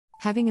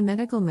Having a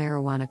medical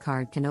marijuana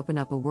card can open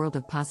up a world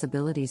of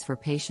possibilities for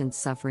patients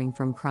suffering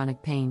from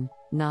chronic pain,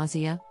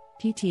 nausea,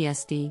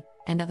 PTSD,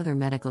 and other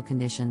medical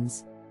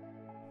conditions.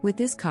 With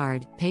this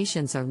card,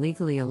 patients are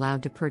legally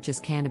allowed to purchase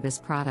cannabis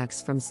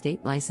products from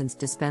state-licensed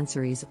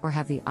dispensaries or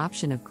have the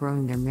option of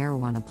growing their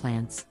marijuana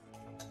plants.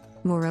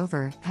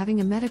 Moreover,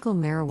 having a medical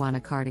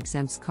marijuana card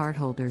exempts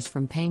cardholders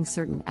from paying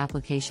certain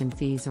application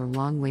fees or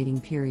long waiting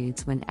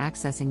periods when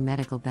accessing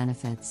medical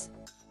benefits.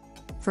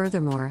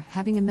 Furthermore,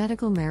 having a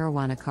medical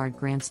marijuana card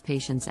grants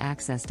patients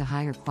access to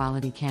higher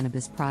quality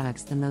cannabis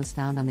products than those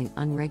found on the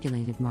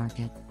unregulated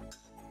market.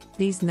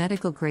 These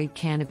medical-grade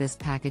cannabis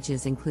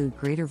packages include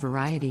greater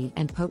variety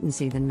and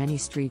potency than many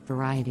street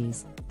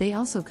varieties. They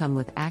also come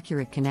with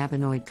accurate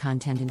cannabinoid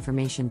content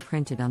information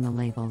printed on the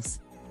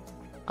labels.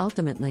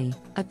 Ultimately,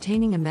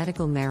 obtaining a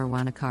medical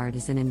marijuana card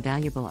is an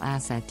invaluable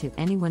asset to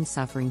anyone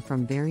suffering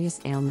from various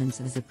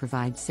ailments, as it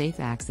provides safe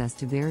access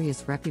to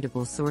various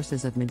reputable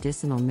sources of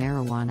medicinal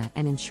marijuana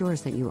and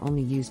ensures that you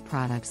only use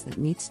products that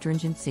meet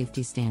stringent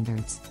safety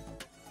standards.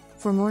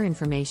 For more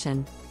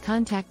information,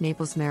 contact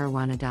Naples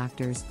Marijuana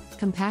Doctors,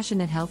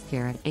 Compassionate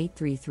Healthcare at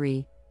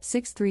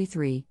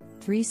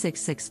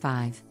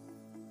 833-633-3665.